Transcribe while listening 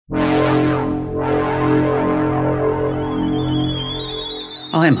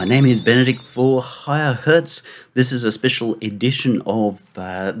Hi, my name is Benedict for Higher Hertz. This is a special edition of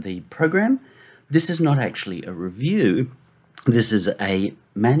the program. This is not actually a review. This is a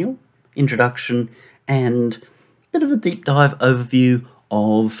manual, introduction, and a bit of a deep dive overview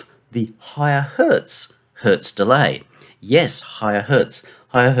of the Higher Hertz delay. Yes, Higher Hertz.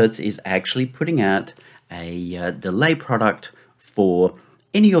 Higher Hertz is actually putting out a delay product for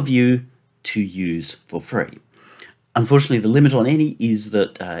any of you to use for free. Unfortunately, the limit on any is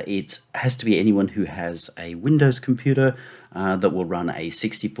that it has to be anyone who has a Windows computer that will run a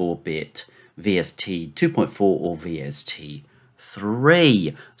 64-bit VST 2.4 or VST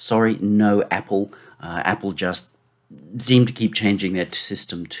 3. Sorry, no Apple. Apple just seemed to keep changing their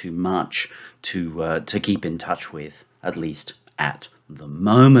system too much to keep in touch with, at least at the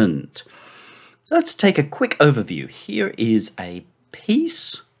moment. So let's take a quick overview. Here is a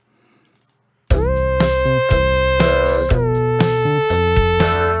piece.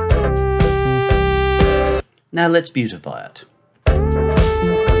 Now let's beautify it.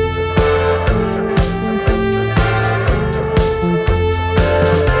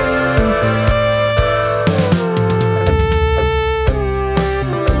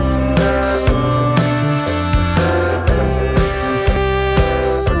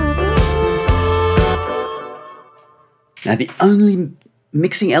 Now the only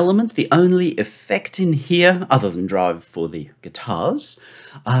mixing element, the only effect in here, other than drive for the guitars,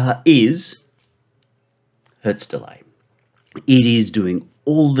 is Hertz delay. It is doing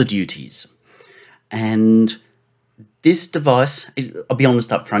all the duties. And this device, I'll be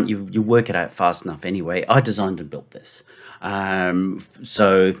honest up front, you work it out fast enough anyway. I designed and built this.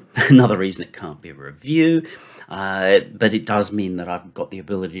 So another reason it can't be a review, but it does mean that I've got the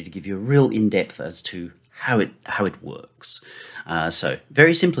ability to give you a real in-depth as to how it works. So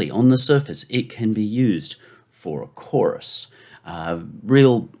very simply, on the surface, it can be used for a chorus.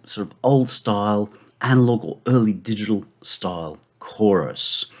 Real sort of old style, analog or early digital style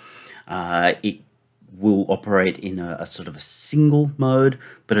chorus. It will operate in a sort of a single mode,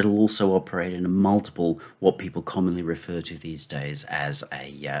 but it'll also operate in a multiple, what people commonly refer to these days as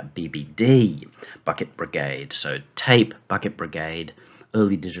a BBD, bucket brigade. So tape, bucket brigade,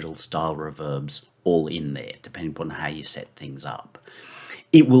 early digital style reverbs, all in there, depending upon how you set things up.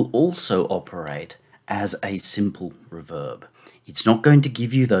 It will also operate as a simple reverb. It's not going to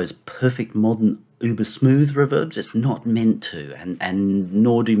give you those perfect modern uber smooth reverbs. It's not meant to, and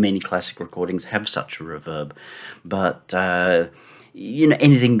nor do many classic recordings have such a reverb. But you know,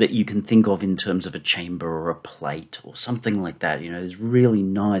 anything that you can think of in terms of a chamber or a plate or something like that, you know, there's really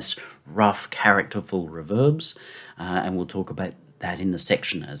nice, rough, characterful reverbs, and we'll talk about that in the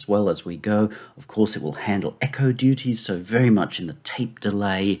section as well as we go. Of course, it will handle echo duties, so very much in the tape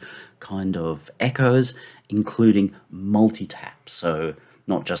delay kind of echoes, including multi-tap. So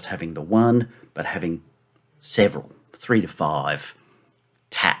not just having the one, but having several, 3 to 5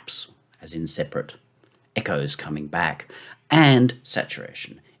 taps, as in separate echoes coming back, and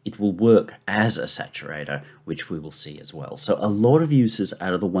saturation. It will work as a saturator, which we will see as well. So a lot of uses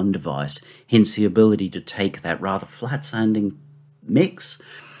out of the one device, hence the ability to take that rather flat-sounding mix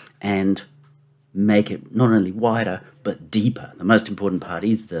and make it not only wider, but deeper. The most important part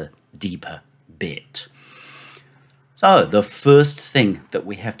is the deeper bit. So the first thing that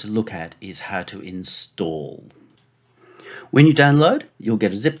we have to look at is how to install. When you download, you'll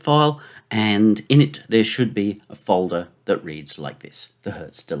get a zip file, and in it there should be a folder that reads like this, the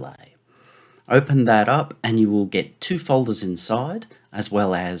Hertz delay. Open that up and you will get 2 folders inside, as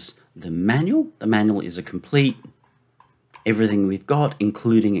well as the manual. The manual is a complete everything we've got,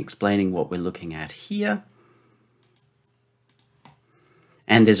 including explaining what we're looking at here.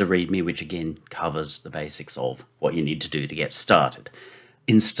 And there's a README, which again covers the basics of what you need to do to get started.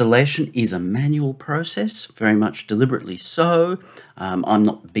 Installation is a manual process, very much deliberately so. I'm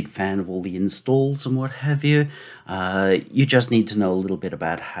not a big fan of all the installs and what have you. You just need to know a little bit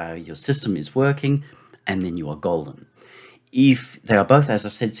about how your system is working, and then you are golden. If they are both, as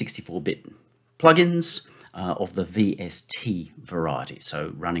I've said, 64-bit plugins, of the VST variety,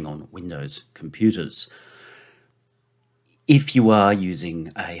 so running on Windows computers. If you are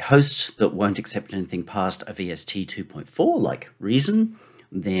using a host that won't accept anything past a VST 2.4, like Reason,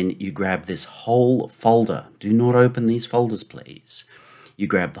 then you grab this whole folder. Do not open these folders, please. You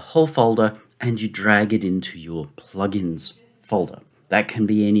grab the whole folder and you drag it into your plugins folder. That can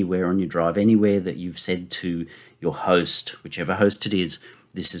be anywhere on your drive, anywhere that you've said to your host, whichever host it is,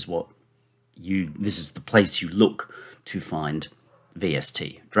 this is the place you look to find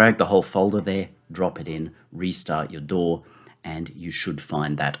VST. Drag the whole folder there, drop it in, restart your DAW, and you should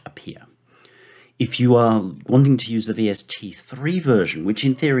find that appear. If you are wanting to use the VST3 version, which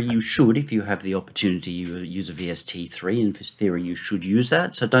in theory you should, if you have the opportunity to use a VST3, in theory you should use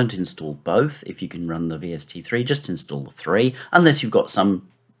that, so don't install both. If you can run the VST3, just install the 3, unless you've got some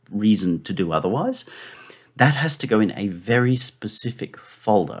reason to do otherwise. That has to go in a very specific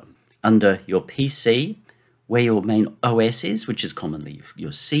folder under your PC, where your main OS is, which is commonly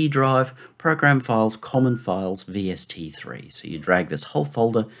your C drive, program files, common files, VST3. So you drag this whole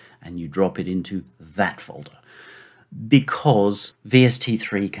folder and you drop it into that folder, because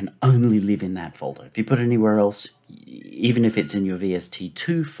VST3 can only live in that folder. If you put it anywhere else, even if it's in your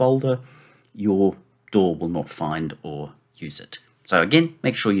VST2 folder, your DAW will not find or use it. So again,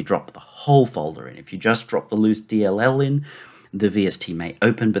 make sure you drop the whole folder in. If you just drop the loose DLL in, the VST may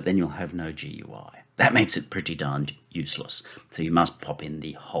open, but then you'll have no GUI. That makes it pretty darn useless. So you must pop in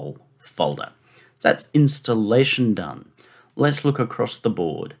the whole folder. So that's installation done. Let's look across the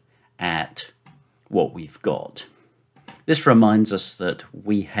board at what we've got. This reminds us that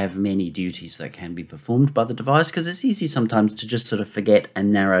we have many duties that can be performed by the device, because it's easy sometimes to just sort of forget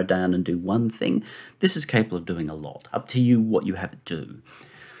and narrow down and do one thing. This is capable of doing a lot. Up to you what you have it do.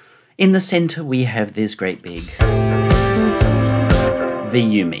 In the center, we have this great big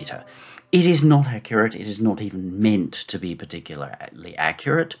VU meter. It is not accurate. It is not even meant to be particularly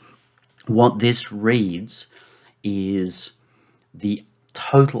accurate. What this reads is the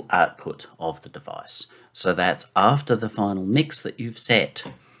total output of the device. So that's after the final mix that you've set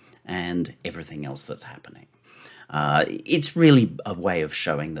and everything else that's happening. It's really a way of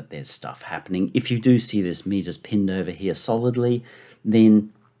showing that there's stuff happening. If you do see this meters pinned over here solidly,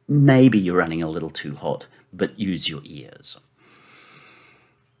 then maybe you're running a little too hot, but use your ears.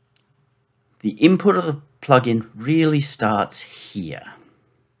 The input of the plugin really starts here.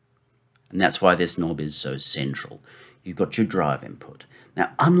 And that's why this knob is so central. You've got your drive input.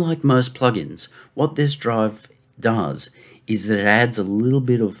 Now, unlike most plugins, what this drive does is that it adds a little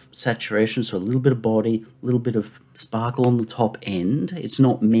bit of saturation, so a little bit of body, a little bit of sparkle on the top end. It's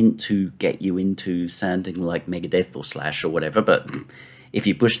not meant to get you into sounding like Megadeth or Slash or whatever, but if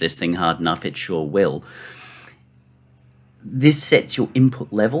you push this thing hard enough, it sure will. This sets your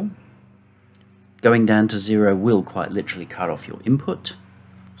input level. Going down to 0 will quite literally cut off your input.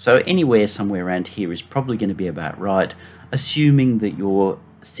 So anywhere somewhere around here is probably going to be about right, assuming that you're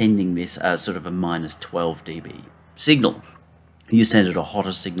sending this as sort of a minus 12 dB signal. You send it a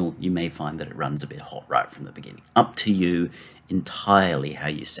hotter signal, you may find that it runs a bit hot right from the beginning. Up to you entirely how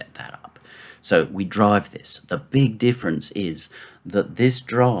you set that up. So we drive this. The big difference is that this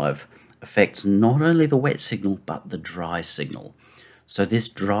drive affects not only the wet signal, but the dry signal. So this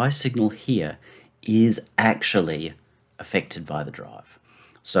dry signal here is actually affected by the drive.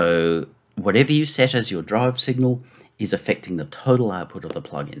 So whatever you set as your drive signal is affecting the total output of the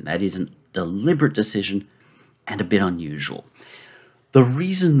plugin. That is a deliberate decision and a bit unusual. The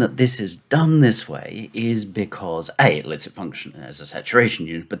reason that this is done this way is because, A, it lets it function as a saturation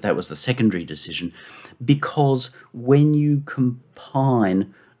unit, but that was the secondary decision, because when you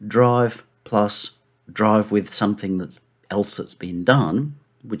combine drive plus drive with something else that's been done,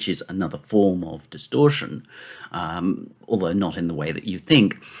 which is another form of distortion, although not in the way that you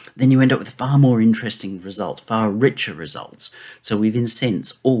think, then you end up with far more interesting results, far richer results. So we've, in a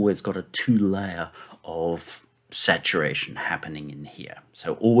sense, always got a two-layer of saturation happening in here.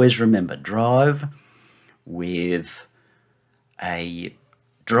 So always remember, drive with a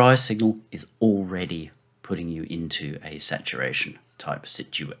dry signal is already putting you into a saturation type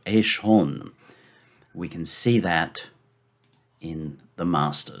situation. We can see that in the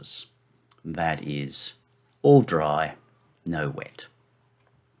masters. That is all dry, no wet.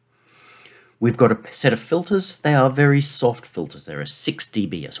 We've got a set of filters. They are very soft filters. They're a 6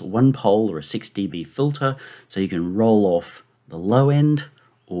 dB, so one pole or a 6 dB filter, so you can roll off the low end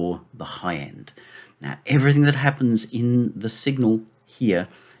or the high end. Now, everything that happens in the signal here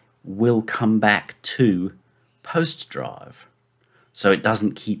will come back to post-drive, so it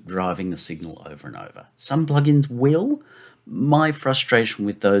doesn't keep driving the signal over and over. Some plugins will. My frustration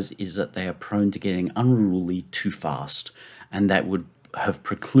with those is that they are prone to getting unruly too fast, and that would have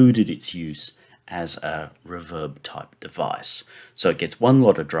precluded its use as a reverb type device. So it gets one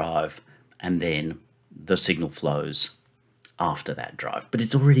lot of drive and then the signal flows after that drive. But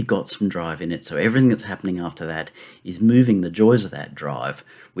it's already got some drive in it, so everything that's happening after that is moving the joys of that drive,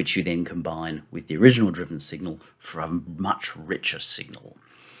 which you then combine with the original driven signal for a much richer signal.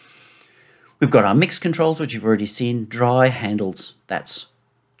 We've got our mix controls, which you've already seen. Dry handles, that's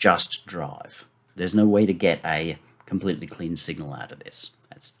just drive. There's no way to get a completely clean signal out of this.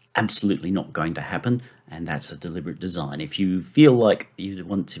 That's absolutely not going to happen, and that's a deliberate design. If you feel like you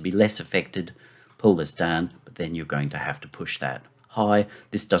want to be less affected, pull this down, but then you're going to have to push that high.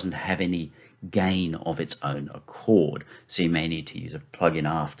 This doesn't have any gain of its own accord, so you may need to use a plugin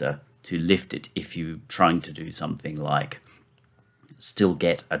after to lift it if you're trying to do something like still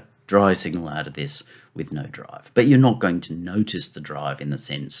get a dry signal out of this with no drive. But you're not going to notice the drive in the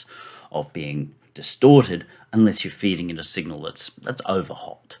sense of being distorted unless you're feeding it a signal that's over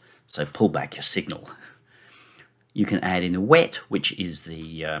hot. So pull back your signal. You can add in a wet, which is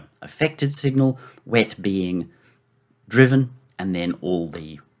the affected signal, wet being driven, and then all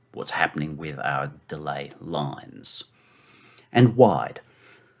the what's happening with our delay lines. And wide.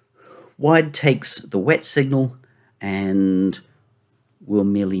 Wide takes the wet signal and will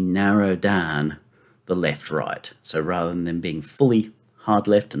merely narrow down the left-right. So rather than them being fully hard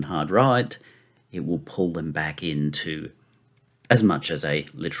left and hard right, it will pull them back into as much as a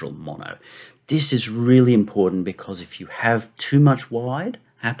literal mono. This is really important because if you have too much wide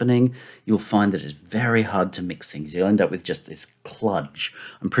happening, you'll find that it's very hard to mix things. You'll end up with just this kludge.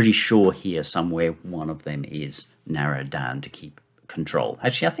 I'm pretty sure here somewhere one of them is narrowed down to keep control.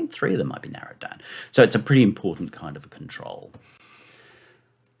 Actually, I think 3 of them might be narrowed down. So it's a pretty important kind of a control.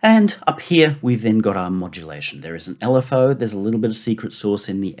 And up here, we've then got our modulation. There is an LFO. There's a little bit of secret sauce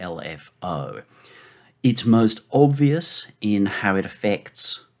in the LFO. It's most obvious in how it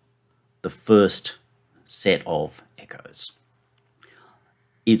affects the first set of echoes.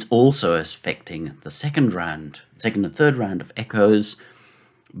 It's also affecting the second and third round of echoes,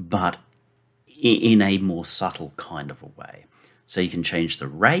 but in a more subtle kind of a way. So you can change the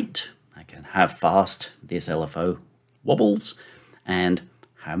rate, I can how fast this LFO wobbles, and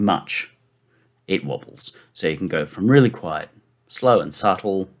how much it wobbles. So you can go from really quiet, slow and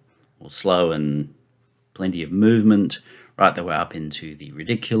subtle, or slow and plenty of movement, right the way up into the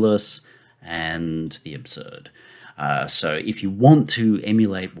ridiculous and the absurd. So if you want to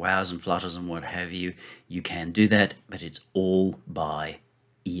emulate wows and flutters and what have you, you can do that, but it's all by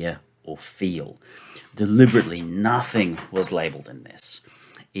ear or feel. Deliberately, nothing was labeled in this.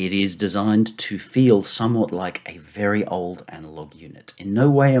 It is designed to feel somewhat like a very old analog unit. In no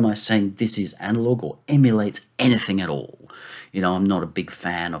way am I saying this is analog or emulates anything at all. You know, I'm not a big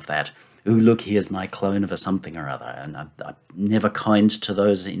fan of that, ooh, look, here's my clone of a something or other, and I'm never kind to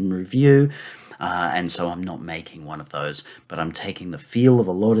those in review, and so I'm not making one of those, but I'm taking the feel of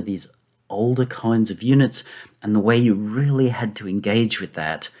a lot of these older kinds of units and the way you really had to engage with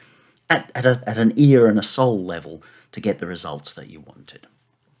that at an ear and a soul level to get the results that you wanted.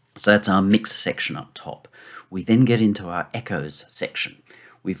 So that's our mix section up top. We then get into our echoes section.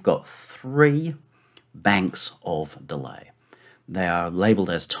 We've got 3 banks of delay. They are labeled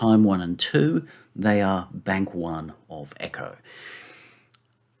as time 1 and 2. They are bank 1 of echo.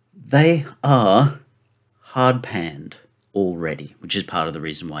 They are hard panned already, which is part of the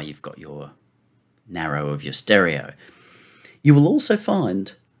reason why you've got your narrow of your stereo. You will also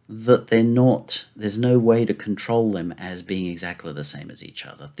find that there's no way to control them as being exactly the same as each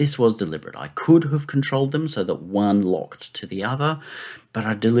other. This was deliberate. I could have controlled them so that one locked to the other, but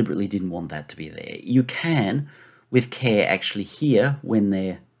I deliberately didn't want that to be there. You can, with care, actually hear when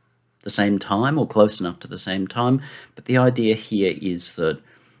they're the same time or close enough to the same time, but the idea here is that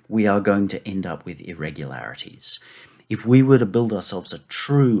we are going to end up with irregularities. If we were to build ourselves a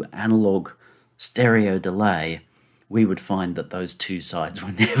true analog stereo delay, we would find that those two sides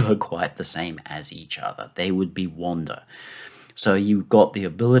were never quite the same as each other. They would be wander. So you've got the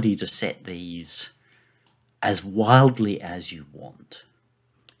ability to set these as wildly as you want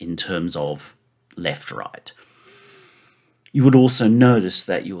in terms of left-right. You would also notice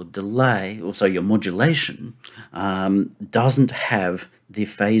that your delay, also your modulation, doesn't have the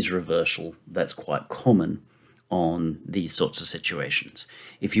phase reversal that's quite common on these sorts of situations.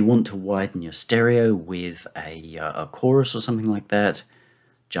 If you want to widen your stereo with a chorus or something like that,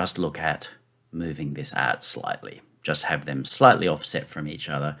 just look at moving this out slightly. Just have them slightly offset from each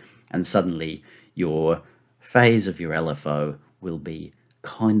other, and suddenly your phase of your LFO will be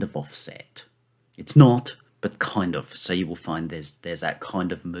kind of offset. It's not, but kind of. So you will find there's that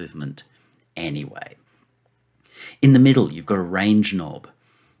kind of movement anyway. In the middle, you've got a range knob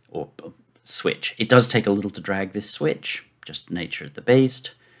or switch. It does take a little to drag this switch, just nature of the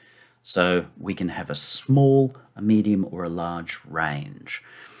beast. So we can have a small, a medium, or a large range.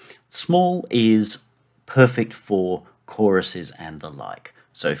 Small is perfect for choruses and the like.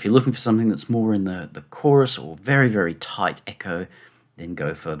 So if you're looking for something that's more in the chorus or very, very tight echo, then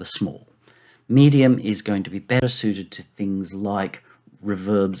go for the small. Medium is going to be better suited to things like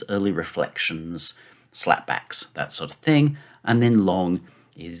reverbs, early reflections, slapbacks, that sort of thing. And then long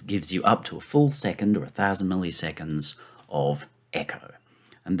gives you up to a full second or 1,000 milliseconds of echo.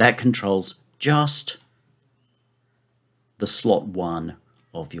 And that controls just the slot 1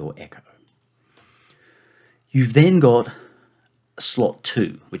 of your echo. You've then got slot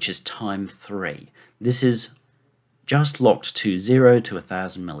 2, which is time 3. This is just locked to 0 to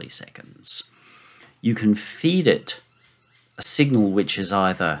 1000 milliseconds. You can feed it a signal which is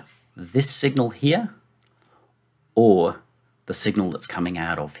either this signal here or the signal that's coming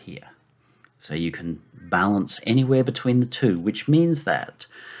out of here. So you can balance anywhere between the two, which means that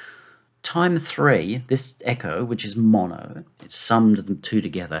time 3, this echo, which is mono, it's summed the two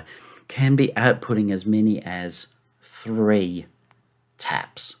together, can be outputting as many as 3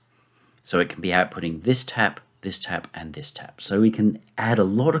 taps. So it can be outputting this tap, and this tap. So we can add a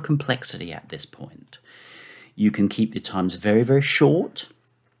lot of complexity at this point. You can keep your times very, very short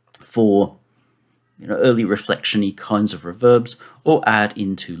for early reflection-y kinds of reverbs, or add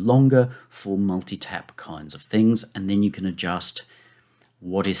into longer for multi-tap kinds of things, and then you can adjust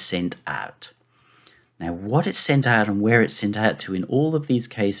what is sent out. Now, what is sent out and where it's sent out to in all of these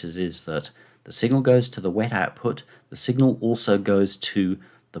cases is that the signal goes to the wet output. The signal also goes to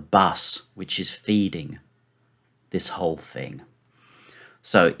the bus, which is feeding this whole thing.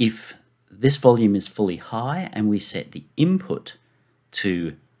 So if this volume is fully high and we set the input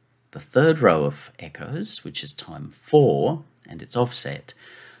to the third row of echoes, which is time 4, and it's offset,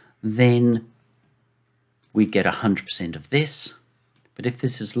 then we get 100% of this. But if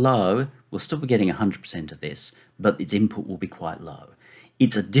this is low, we'll still be getting 100% of this, but its input will be quite low.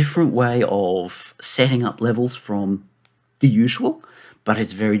 It's a different way of setting up levels from the usual, but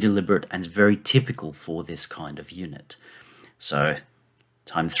it's very deliberate and very typical for this kind of unit. So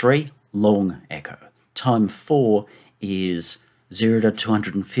time 3, long echo. Time 4 is 0 to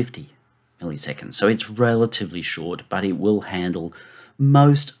 250 milliseconds. So it's relatively short, but it will handle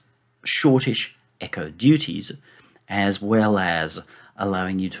most shortish echo duties, as well as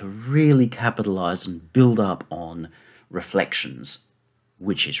allowing you to really capitalize and build up on reflections,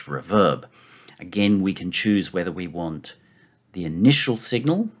 which is reverb. Again, we can choose whether we want the initial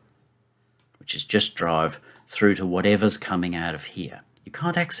signal, which is just drive, through to whatever's coming out of here. You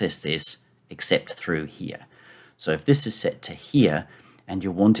can't access this except through here. So if this is set to here and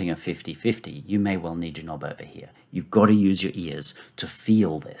you're wanting a 50-50, you may well need your knob over here. You've got to use your ears to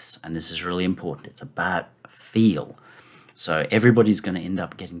feel this, and this is really important. It's about feel. So everybody's going to end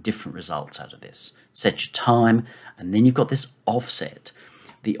up getting different results out of this. Set your time, and then you've got this offset.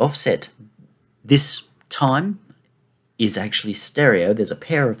 The offset, this time, is actually stereo. There's a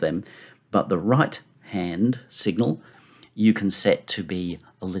pair of them, but the right hand signal you can set to be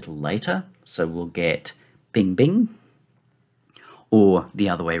a little later. So we'll get bing bing, or the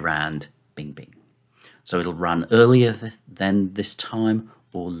other way around, bing bing. So it'll run earlier than this time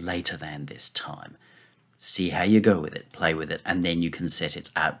or later than this time. See how you go with it, play with it, and then you can set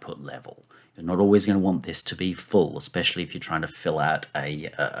its output level. You're not always going to want this to be full, especially if you're trying to fill out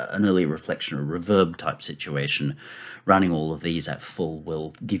an early reflection or reverb type situation. Running all of these at full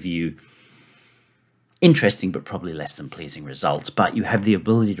will give you interesting but probably less than pleasing results, but you have the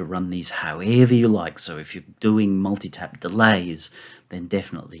ability to run these however you like. So if you're doing multi-tap delays, then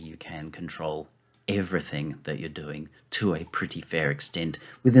definitely you can control everything that you're doing to a pretty fair extent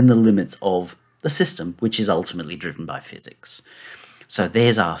within the limits of the system, which is ultimately driven by physics. So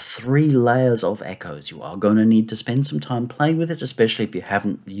there's our 3 layers of echoes. You are going to need to spend some time playing with it, especially if you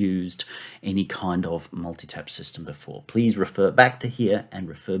haven't used any kind of multi-tap system before. Please refer back to here and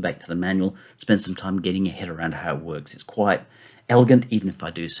refer back to the manual. Spend some time getting your head around how it works. It's quite elegant, even if I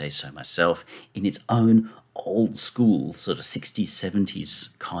do say so myself, in its own old school sort of 60s,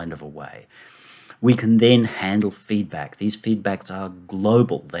 70s kind of a way. We can then handle feedback. These feedbacks are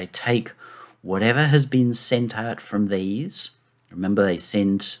global. They take whatever has been sent out from these. Remember,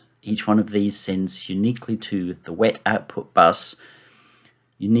 each one of these sends uniquely to the wet output bus,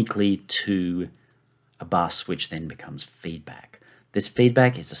 uniquely to a bus, which then becomes feedback. This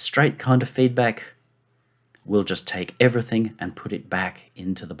feedback is a straight kind of feedback. We'll just take everything and put it back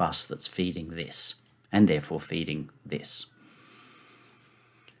into the bus that's feeding this, and therefore feeding this.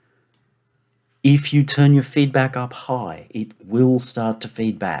 If you turn your feedback up high, it will start to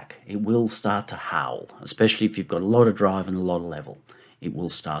feedback. It will start to howl, especially if you've got a lot of drive and a lot of level. It will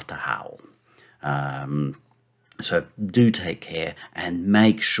start to howl. So do take care and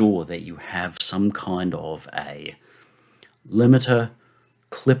make sure that you have some kind of a limiter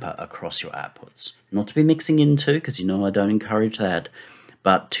clipper across your outputs. Not to be mixing into, because you know I don't encourage that,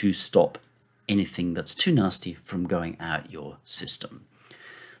 but to stop anything that's too nasty from going out your system.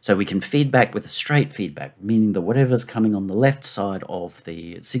 So we can feedback with a straight feedback, meaning that whatever's coming on the left side of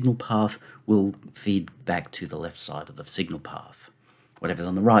the signal path will feed back to the left side of the signal path. Whatever's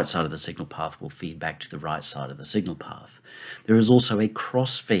on the right side of the signal path will feed back to the right side of the signal path. There is also a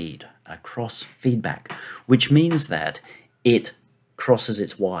cross feedback, which means that it crosses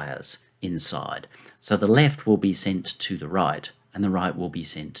its wires inside. So the left will be sent to the right, and the right will be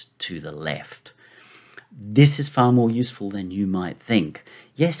sent to the left. This is far more useful than you might think.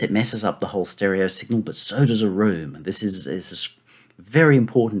 Yes, it messes up the whole stereo signal, but so does a room. This is very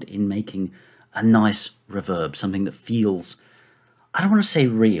important in making a nice reverb, something that feels, I don't want to say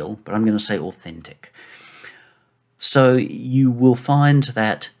real, but I'm going to say authentic. So you will find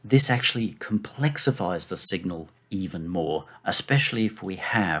that this actually complexifies the signal even more, especially if we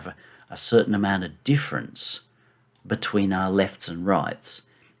have a certain amount of difference between our lefts and rights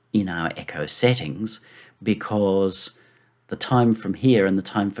in our echo settings, because the time from here and the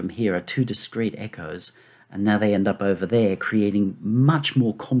time from here are two discrete echoes, and now they end up over there creating much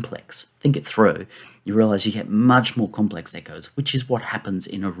more complex. Think it through. You realize you get much more complex echoes, which is what happens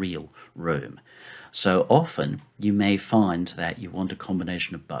in a real room. So often you may find that you want a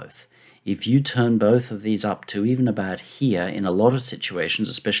combination of both. If you turn both of these up to even about here, in a lot of situations,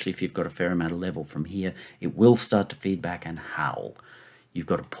 especially if you've got a fair amount of level from here, it will start to feedback and howl. You've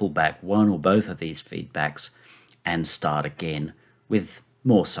got to pull back one or both of these feedbacks and start again with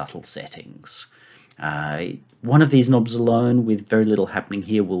more subtle settings. One of these knobs alone with very little happening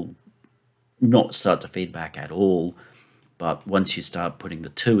here will not start to feedback at all, but once you start putting the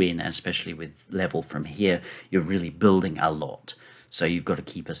two in, and especially with level from here, you're really building a lot. So you've got to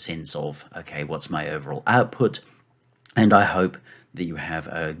keep a sense of, okay, what's my overall output? And I hope that you have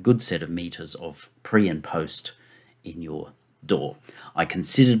a good set of meters of pre and post in your DAW. I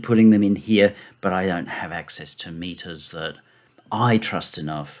considered putting them in here, but I don't have access to meters that I trust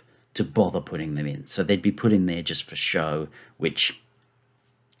enough to bother putting them in. So they'd be put in there just for show, which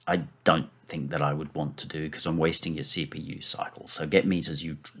I don't think that I would want to do because I'm wasting your CPU cycle. So get meters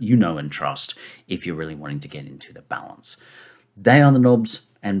you know and trust if you're really wanting to get into the balance. They are the knobs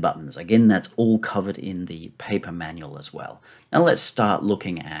and buttons. Again, that's all covered in the paper manual as well. Now let's start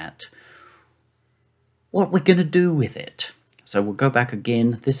looking at what we're going to do with it. So we'll go back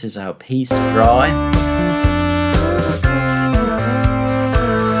again. This is our piece dry.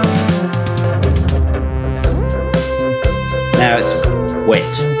 Now it's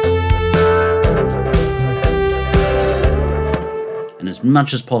wet. And as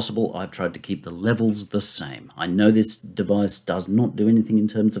much as possible, I've tried to keep the levels the same. I know this device does not do anything in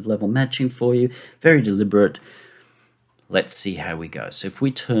terms of level matching for you. Very deliberate. Let's see how we go. So if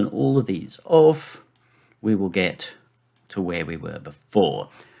we turn all of these off, we will get to where we were before.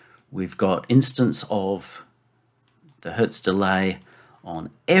 We've got instance of the Hertz delay on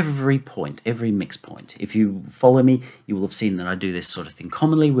every point, every mix point. If you follow me, you will have seen that I do this sort of thing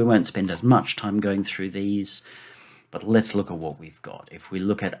commonly. We won't spend as much time going through these, but let's look at what we've got. If we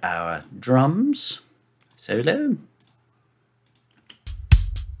look at our drums, solo,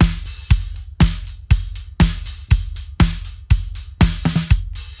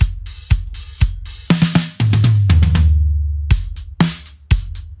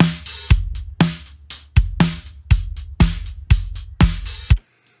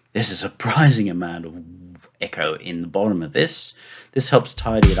 there's a surprising amount of echo in the bottom of this. This helps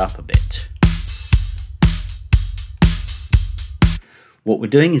tidy it up a bit. What we're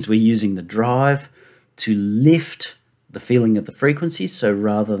doing is we're using the drive to lift the feeling of the frequency. So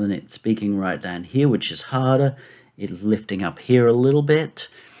rather than it speaking right down here, which is harder, it's lifting up here a little bit.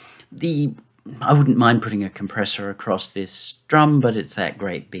 I wouldn't mind putting a compressor across this drum, but it's that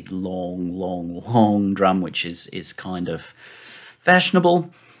great big long drum, which is kind of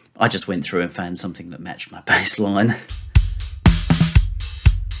fashionable. I just went through and found something that matched my bass line.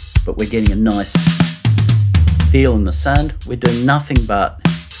 But we're getting a nice feel in the sound. We're doing nothing but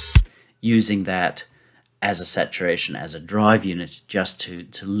using that as a saturation, as a drive unit, just to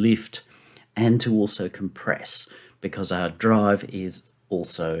lift and to also compress, because our drive is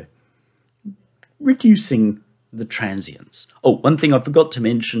also reducing the transients. Oh, one thing I forgot to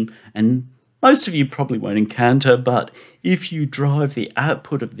mention, and most of you probably won't encounter, but if you drive the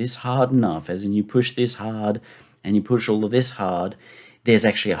output of this hard enough, as in you push this hard and you push all of this hard, there's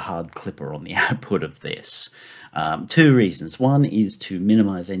actually a hard clipper on the output of this. Two reasons. One is to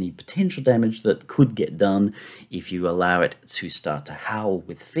minimize any potential damage that could get done if you allow it to start to howl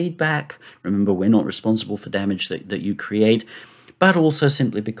with feedback. Remember, we're not responsible for damage that you create, but also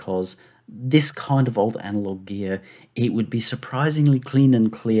simply because this kind of old analog gear, it would be surprisingly clean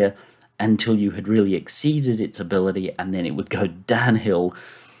and clear until you had really exceeded its ability, and then it would go downhill,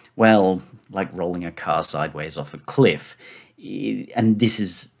 well, like rolling a car sideways off a cliff. And this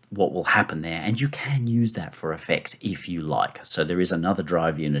is what will happen there, and you can use that for effect if you like. So there is another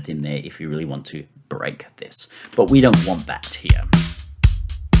drive unit in there if you really want to break this, but we don't want that here.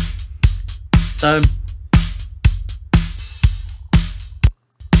 So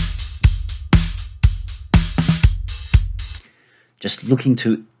just looking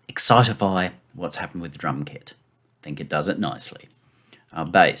to excitify what's happened with the drum kit. I think it does it nicely. Our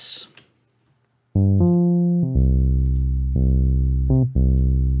bass.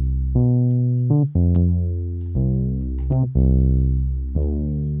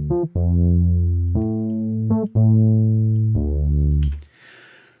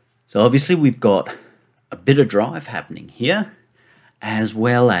 So obviously we've got a bit of drive happening here, as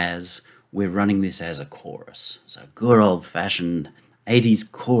well as we're running this as a chorus. So good old-fashioned 80s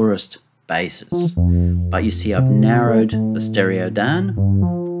chorused basses. But you see I've narrowed the stereo down.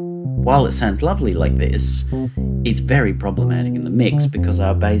 While it sounds lovely like this, it's very problematic in the mix because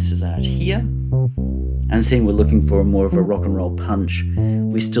our bass is out here. And seeing we're looking for more of a rock and roll punch,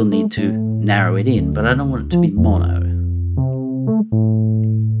 we still need to narrow it in, but I don't want it to be mono.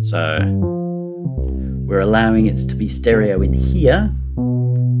 So we're allowing it to be stereo in here,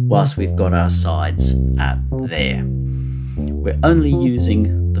 whilst we've got our sides at there. We're only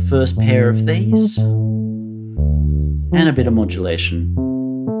using the first pair of these, and a bit of modulation.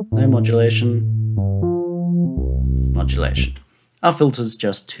 No modulation, modulation. Our filter's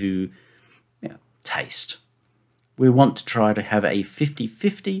just to taste. We want to try to have a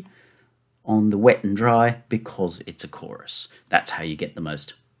 50-50 on the wet and dry because it's a chorus. That's how you get the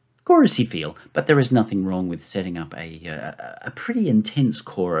most chorusy feel, but there is nothing wrong with setting up a pretty intense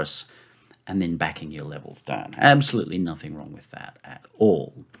chorus and then backing your levels down. Absolutely nothing wrong with that at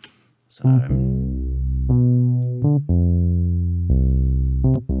all. So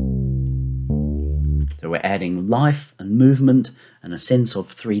we're adding life and movement and a sense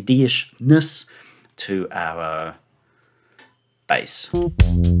of 3D-ishness to our bass.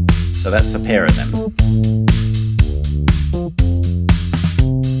 So that's the pair of them.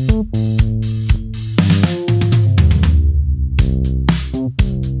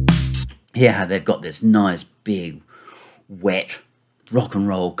 Here they've got this nice big wet rock and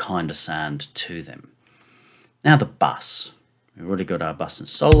roll kind of sound to them. Now the bass. We've already got our bass and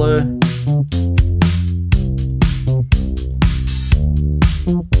solo.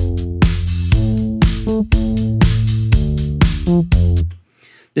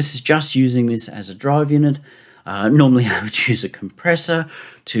 This is just using this as a drive unit. Normally I would use a compressor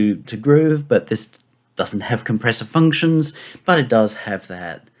to groove, but this doesn't have compressor functions, but it does have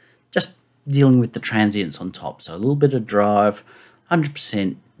that, just dealing with the transients on top. So a little bit of drive,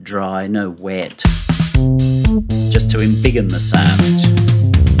 100% dry, no wet, just to embiggen the sound.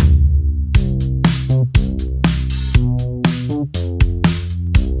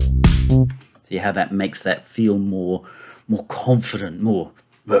 See how that makes that feel more confident, more,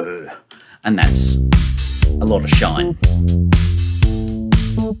 and that's a lot of shine.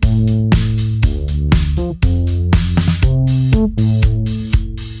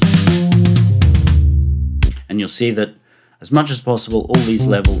 And you'll see that as much as possible, all these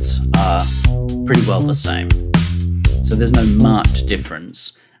levels are pretty well the same. So there's no marked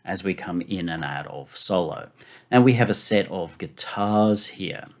difference as we come in and out of solo. Now we have a set of guitars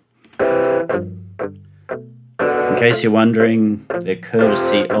here. In case you're wondering, they're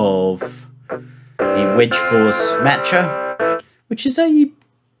courtesy of the Wedge Force Matcher, which is a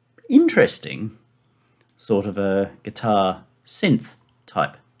interesting sort of a guitar synth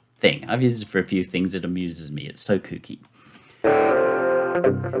type thing. I've used it for a few things. It amuses me. It's so kooky.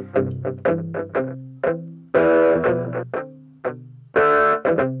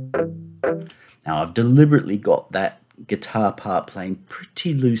 Now I've deliberately got that guitar part playing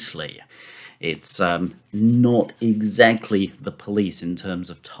pretty loosely. It's not exactly the Police in terms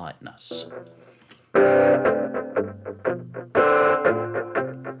of tightness.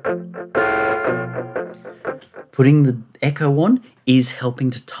 Putting the echo on is helping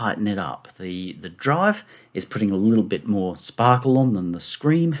to tighten it up. The drive is putting a little bit more sparkle on than the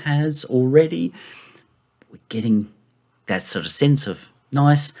Scream has already. We're getting that sort of sense of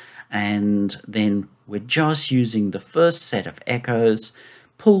nice, and then we're just using the first set of echoes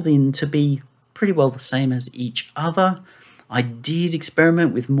pulled in to be pretty well the same as each other. I did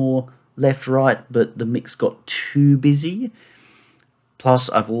experiment with more left-right, but the mix got too busy. Plus,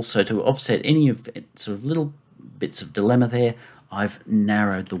 I've also, to offset any of it, sort of little bits of dilemma there, I've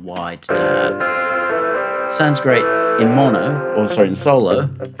narrowed the wide down. Sounds great in mono, or sorry, in solo,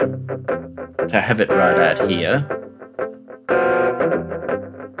 to have it right out here.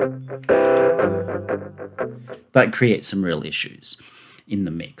 But creates some real issues. in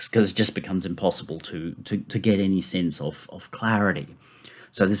the mix, because it just becomes impossible to get any sense of clarity.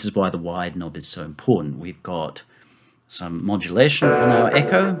 So this is why the wide knob is so important. We've got some modulation on our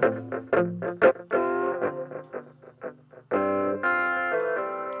echo.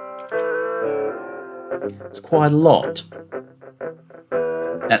 It's quite a lot.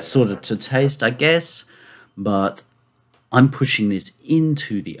 That's sort of to taste, I guess, but I'm pushing this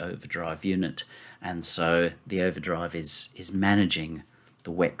into the overdrive unit, and so the overdrive is managing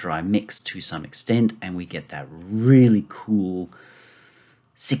the wet-dry mix to some extent, and we get that really cool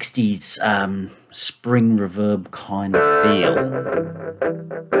 60s spring reverb kind of feel.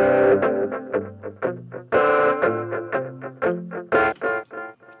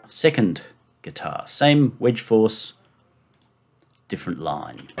 Second guitar, same wedge force, different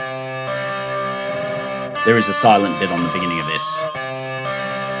line. There is a silent bit on the beginning of this.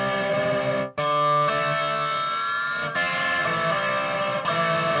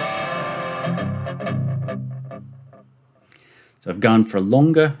 So I've gone for a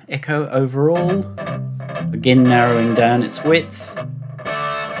longer echo overall, again narrowing down its width.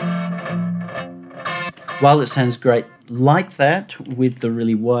 While it sounds great like that with the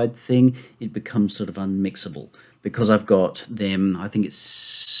really wide thing, it becomes sort of unmixable because I've got them, I think it's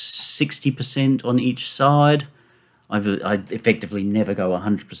 60% on each side. I effectively never go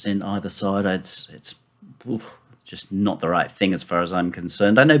 100% either side. It's just not the right thing as far as I'm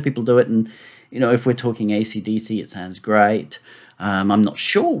concerned. I know people do it, and you know, if we're talking AC/DC, it sounds great. I'm not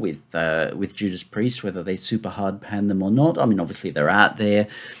sure with Judas Priest whether they super hard pan them or not. I mean, obviously they're out there,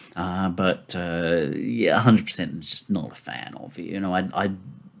 but yeah, 100% is just not a fan of it. You know, I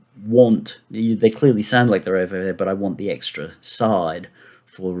want, they clearly sound like they're over there, but I want the extra side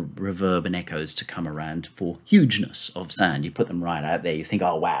for reverb and echoes to come around for hugeness of sound. You put them right out there, you think,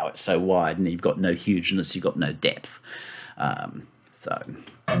 oh wow, it's so wide, and you've got no hugeness, you've got no depth.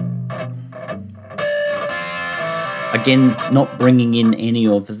 Again, not bringing in any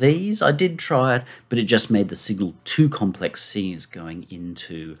of these. I did try it, but it just made the signal too complex seeing it's going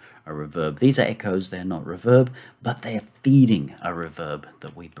into a reverb. These are echoes, they're not reverb, but they're feeding a reverb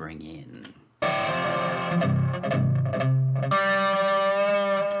that we bring in.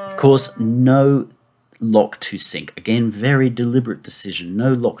 Of course, no lock to sync. Again, very deliberate decision,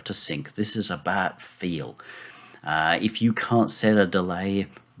 no lock to sync. This is about feel. If you can't set a delay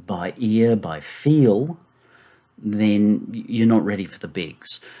by ear, by feel, then you're not ready for the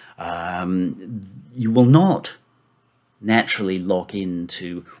bigs. You will not naturally lock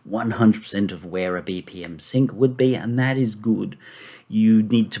into 100% of where a BPM sync would be, and that is good. You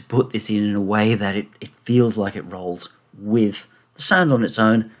need to put this in a way that it feels like it rolls with the sound on its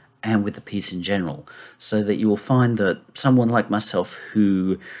own and with the piece in general, so that you will find that someone like myself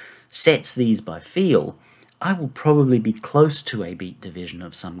who sets these by feel, I will probably be close to a beat division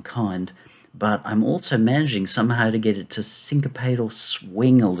of some kind, but I'm also managing somehow to get it to syncopate or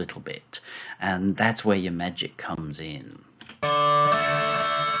swing a little bit, and that's where your magic comes in.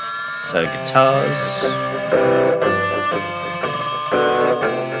 So guitars.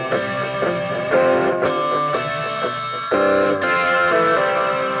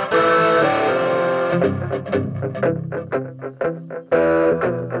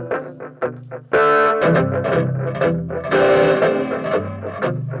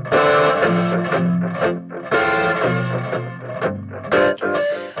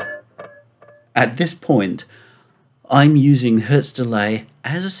 At this point, I'm using Hertz delay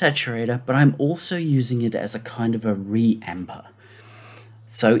as a saturator, but I'm also using it as a kind of a re-amper.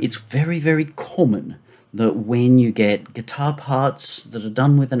 So it's very, very common that when you get guitar parts that are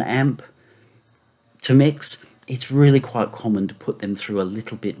done with an amp to mix, it's really quite common to put them through a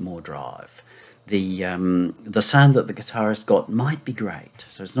little bit more drive. The sound that the guitarist got might be great,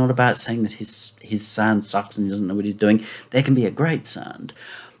 so it's not about saying that his sound sucks and he doesn't know what he's doing. There can be a great sound,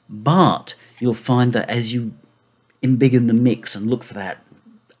 but you'll find that as you embiggen the mix and look for that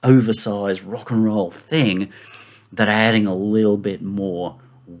oversized rock and roll thing, that adding a little bit more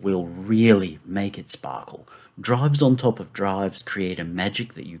will really make it sparkle. Drives on top of drives create a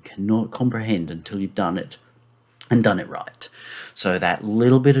magic that you cannot comprehend until you've done it, and done it right. So that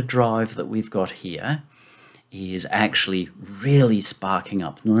little bit of drive that we've got here is actually really sparking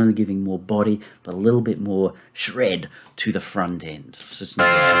up, not only giving more body, but a little bit more shred to the front end. So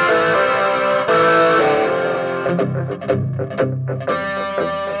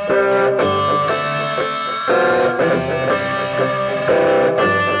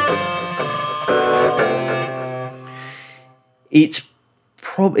it's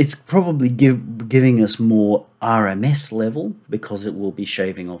it's probably giving us more RMS level, because it will be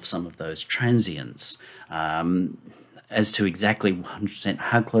shaving off some of those transients. as to exactly 100%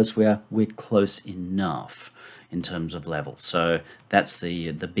 how close we are, we're close enough in terms of level. So that's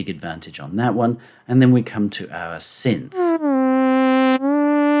the big advantage on that one. And then we come to our synth.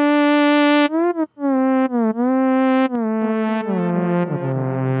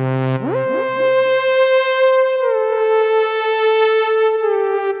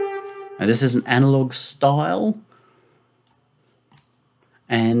 Now this is an analog style,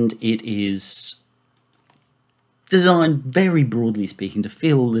 and it is designed, very broadly speaking, to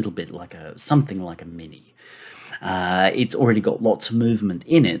feel a little bit like something like a Mini. It's already got lots of movement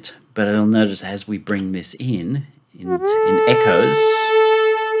in it, but you'll notice as we bring this in echoes,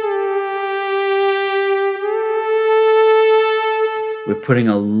 we're putting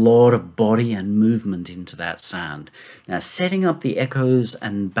a lot of body and movement into that sound. Now, setting up the echoes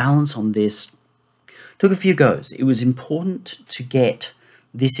and balance on this took a few goes. It was important to get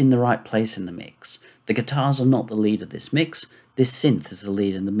this in the right place in the mix. The guitars are not the lead of this mix. This synth is the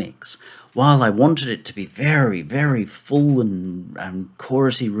lead in the mix. While I wanted it to be very, very full and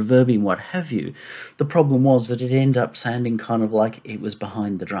chorusy, reverby, and what have you, the problem was that it ended up sounding kind of like it was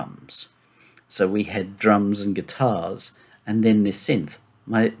behind the drums. So we had drums and guitars, and then this synth.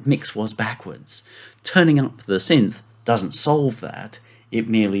 My mix was backwards. Turning up the synth doesn't solve that. It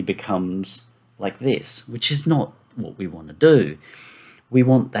merely becomes like this, which is not what we want to do. We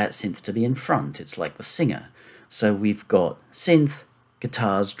want that synth to be in front. It's like the singer. So we've got synth,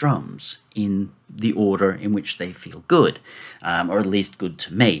 guitars, drums in the order in which they feel good, or at least good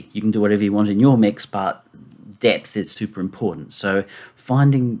to me. You can do whatever you want in your mix, but depth is super important. So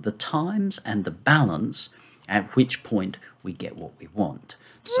finding the times and the balance at which point we get what we want.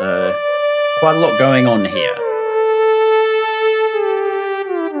 So quite a lot going on here.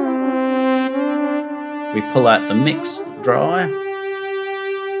 We pull out the mix dry.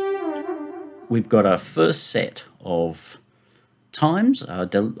 We've got our first set of times,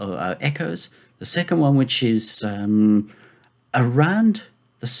 our echoes. The second one, which is around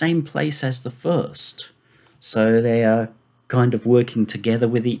the same place as the first. So they are kind of working together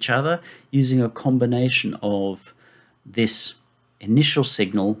with each other using a combination of this initial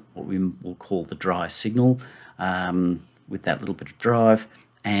signal, what we will call the dry signal, with that little bit of drive,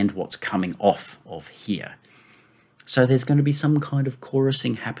 and what's coming off of here. So there's going to be some kind of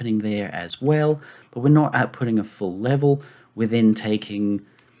chorusing happening there as well, but we're not outputting a full level. We're then taking,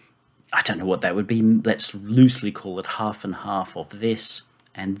 I don't know what that would be, let's loosely call it half and half of this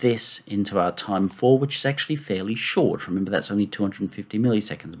and this into our time 4, which is actually fairly short. Remember, that's only 250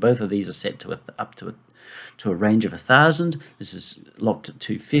 milliseconds. Both of these are set to up to a range of 1,000. This is locked at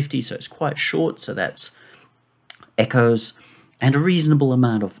 250, so it's quite short. So that's echoes and a reasonable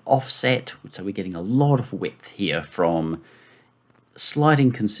amount of offset. So we're getting a lot of width here from slight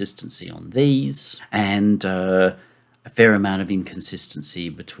inconsistency on these and a fair amount of inconsistency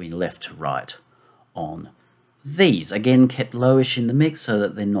between left to right on these. Again, kept lowish in the mix so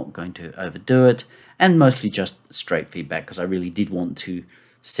that they're not going to overdo it, and mostly just straight feedback because I really did want to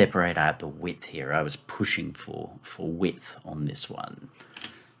separate out the width here. I was pushing for width on this one.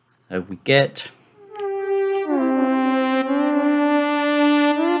 So we get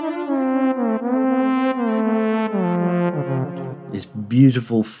this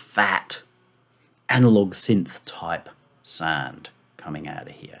beautiful fat analog synth type sound coming out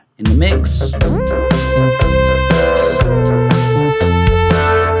of here. In the mix,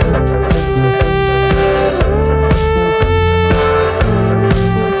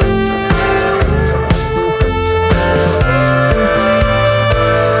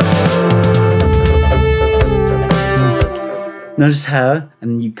 notice how,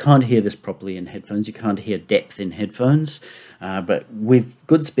 and you can't hear this properly in headphones, you can't hear depth in headphones, but with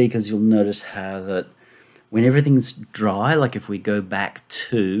good speakers you'll notice how that when everything's dry, like if we go back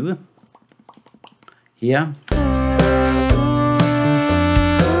to here,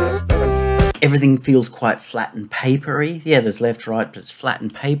 everything feels quite flat and papery. Yeah, there's left, right, but it's flat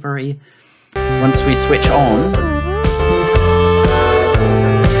and papery. Once we switch on,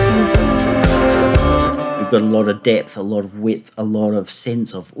 we've got a lot of depth, a lot of width, a lot of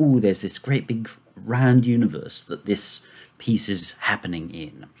sense of, ooh, there's this great big round universe that this piece is happening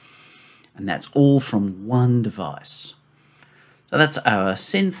in. And that's all from one device. So that's our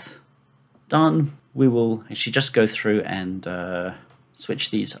synth done. We will actually just go through and switch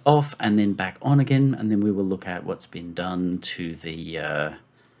these off and then back on again, and then we will look at what's been done to the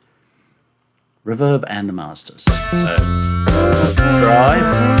reverb and the masters. So dry.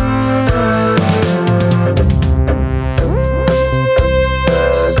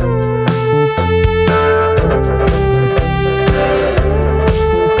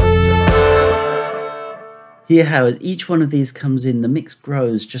 Hear how as each one of these comes in, the mix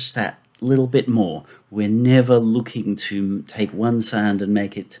grows just that little bit more. We're never looking to take one sound and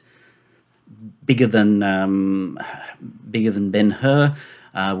make it bigger than Ben-Hur.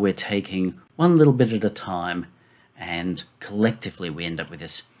 We're taking one little bit at a time, and collectively we end up with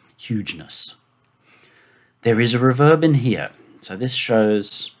this hugeness. There is a reverb in here, so this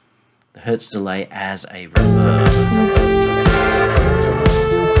shows the Hertz delay as a reverb.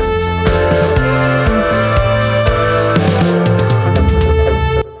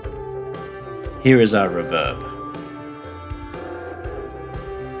 Here is our reverb.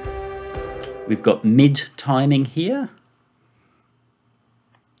 We've got mid timing here.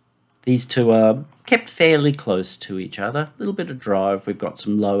 These two are kept fairly close to each other. A little bit of drive. We've got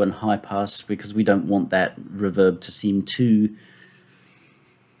some low and high pass because we don't want that reverb to seem too...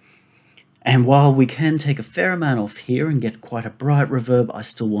 And while we can take a fair amount off here and get quite a bright reverb, I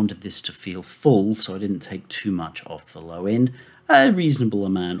still wanted this to feel full, so I didn't take too much off the low end. A reasonable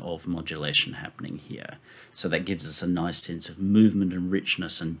amount of modulation happening here. So that gives us a nice sense of movement and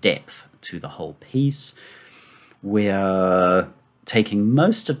richness and depth to the whole piece. We're taking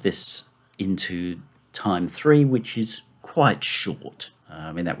most of this into time 3, which is quite short.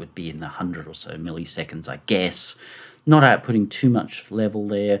 I mean, that would be in the 100 or so milliseconds, I guess. Not outputting too much level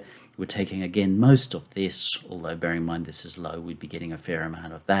there. We're taking, again, most of this, although bearing in mind this is low, we'd be getting a fair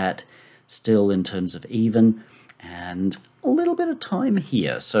amount of that. Still in terms of even, and a little bit of time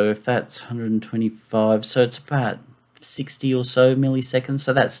here. So if that's 125, so it's about 60 or so milliseconds.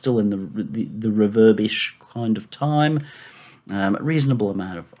 So that's still in the reverb-ish kind of time. A reasonable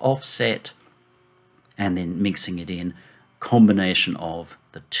amount of offset, and then mixing it in. Combination of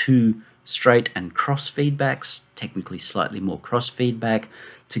the two straight and cross feedbacks, technically slightly more cross feedback,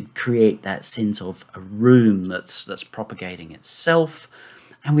 to create that sense of a room that's propagating itself.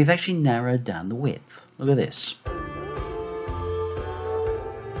 And we've actually narrowed down the width. Look at this.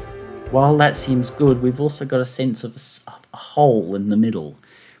 While that seems good, we've also got a sense of a hole in the middle,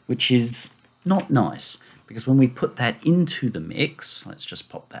 which is not nice, because when we put that into the mix, let's just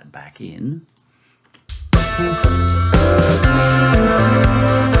pop that back in.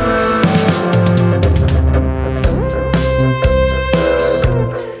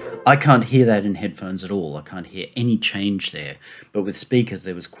 I can't hear that in headphones at all. I can't hear any change there. But with speakers,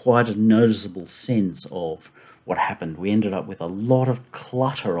 there was quite a noticeable sense of what happened. We ended up with a lot of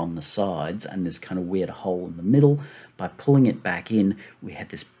clutter on the sides and this kind of weird hole in the middle. By pulling it back in, we had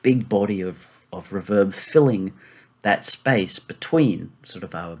this big body of reverb filling that space between sort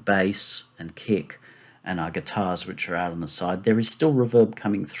of our bass and kick and our guitars, which are out on the side. There is still reverb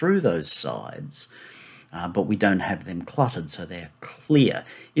coming through those sides, but we don't have them cluttered, so they're clear.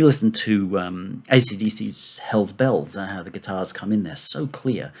 You listen to AC/DC's Hell's Bells and how the guitars come in there, so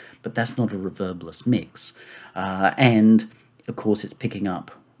clear, but that's not a reverbless mix. And, of course, it's picking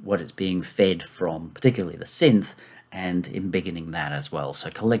up what it's being fed from, particularly the synth, and embiggening that as well. So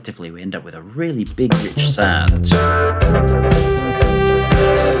collectively, we end up with a really big, rich sound.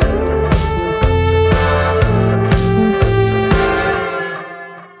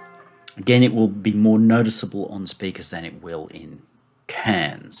 Again, it will be more noticeable on speakers than it will in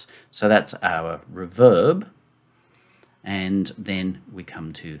cans. So that's our reverb. And then we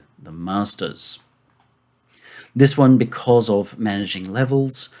come to the masters. This one, because of managing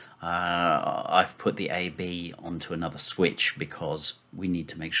levels, I've put the A/B onto another switch because we need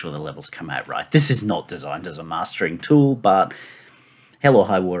to make sure the levels come out right. This is not designed as a mastering tool, but hell or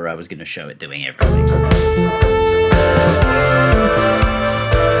high water, I was going to show it doing everything.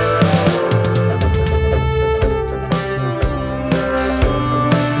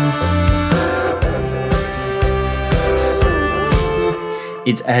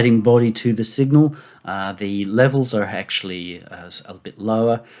 It's adding body to the signal. The levels are actually a bit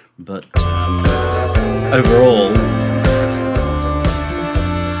lower, but overall,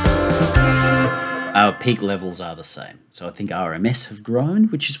 our peak levels are the same. So I think RMS have grown,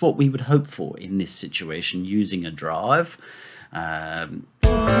 which is what we would hope for in this situation using a drive. And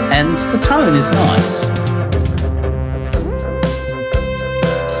the tone is nice.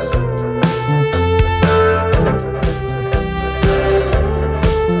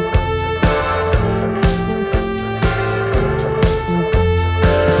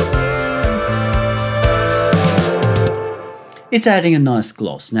 It's adding a nice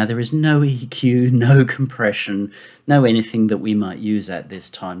gloss. Now there is no EQ, no compression, no anything that we might use at this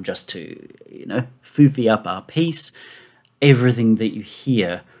time just to, you know, foofy up our piece. Everything that you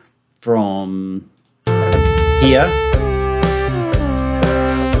hear from here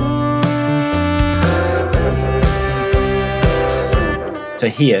to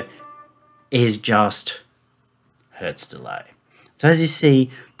here is just Hertz delay. So as you see,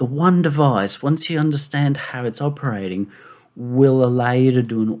 the one device, once you understand how it's operating, will allow you to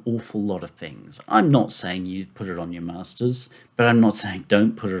do an awful lot of things. I'm not saying you put it on your masters, but I'm not saying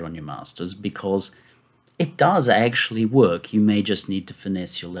don't put it on your masters, because it does actually work. You may just need to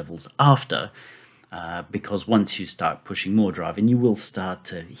finesse your levels after, because once you start pushing more drive, and you will start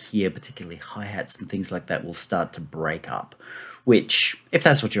to hear particularly hi-hats and things like that will start to break up, which, if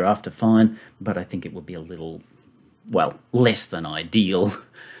that's what you're after, fine, but I think it will be a little, well, less than ideal,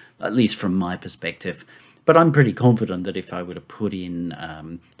 at least from my perspective. But I'm pretty confident that if I were to put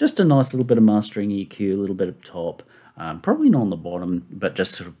in just a nice little bit of mastering EQ, a little bit of top, probably not on the bottom, but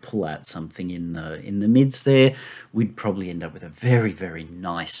just sort of pull out something in the mids there, we'd probably end up with a very, very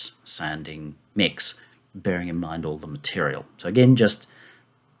nice sounding mix, bearing in mind all the material. So again, just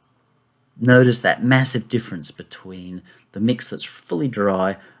notice that massive difference between the mix that's fully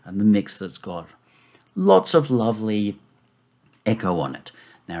dry and the mix that's got lots of lovely echo on it.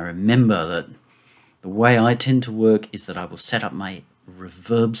 Now remember that the way I tend to work is that I will set up my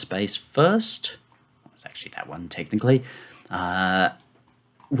reverb space first. It's actually that one technically,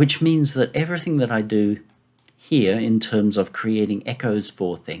 which means that everything that I do here in terms of creating echoes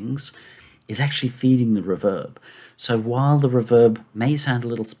for things is actually feeding the reverb. So while the reverb may sound a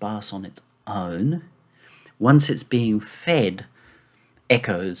little sparse on its own, once it's being fed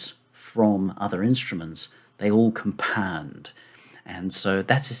echoes from other instruments, they all compound. And so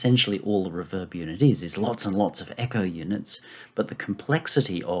that's essentially all the reverb unit is lots and lots of echo units, but the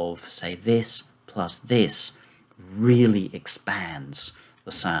complexity of, say, this plus this really expands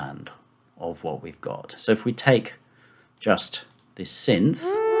the sound of what we've got. So if we take just this synth,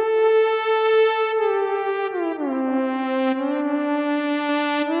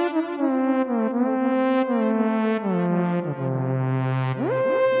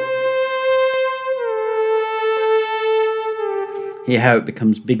 hear how it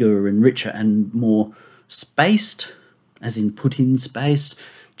becomes bigger and richer and more spaced, as in put in space,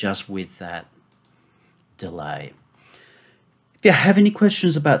 just with that delay. If you have any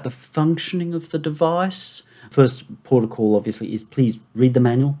questions about the functioning of the device, first protocol obviously is please read the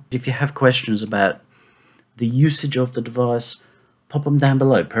manual. If you have questions about the usage of the device, pop them down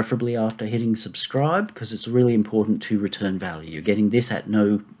below, preferably after hitting subscribe, because it's really important to return value. You're getting this at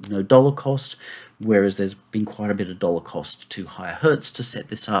no dollar cost, whereas there's been quite a bit of dollar cost to hire Hertz to set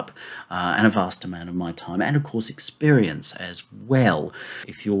this up, and a vast amount of my time, and of course experience as well.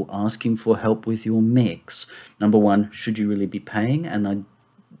 If you're asking for help with your mix, number one, should you really be paying? And I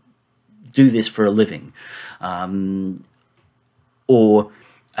do this for a living. Or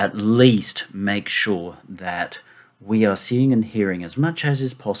at least make sure that we are seeing and hearing as much as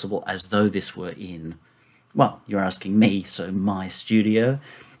is possible as though this were in, well, you're asking me, so my studio,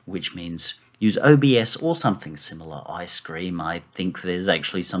 which means use OBS or something similar. iScream, I think there's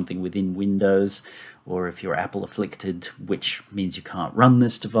actually something within Windows, or if you're Apple afflicted, which means you can't run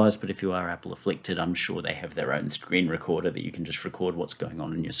this device, but if you are Apple afflicted, I'm sure they have their own screen recorder that you can just record what's going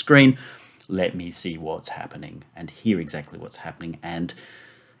on your screen. Let me see what's happening and hear exactly what's happening and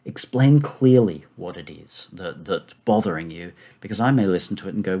explain clearly what it is that's bothering you, because I may listen to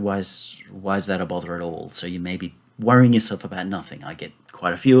it and go, why is that a bother at all? So you may be worrying yourself about nothing. I get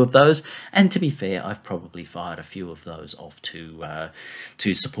quite a few of those, and to be fair, I've probably fired a few of those off to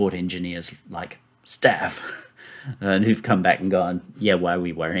support engineers like staff and who've come back and gone, yeah, why are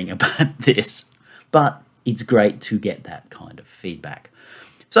we worrying about this? But it's great to get that kind of feedback.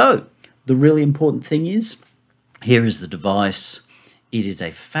 So the really important thing is, here is the device. It is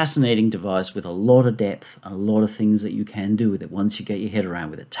a fascinating device with a lot of depth and a lot of things that you can do with it once you get your head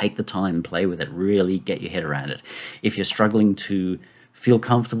around with it. Take the time, play with it, really get your head around it. If you're struggling to feel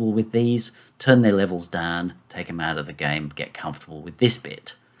comfortable with these, turn their levels down, take them out of the game, get comfortable with this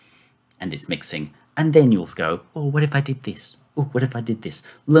bit and its mixing, and then you'll go, oh, what if I did this? Oh, what if I did this?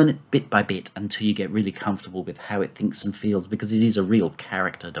 Learn it bit by bit until you get really comfortable with how it thinks and feels, because it is a real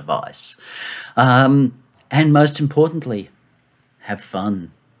character device. And most importantly, have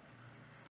fun.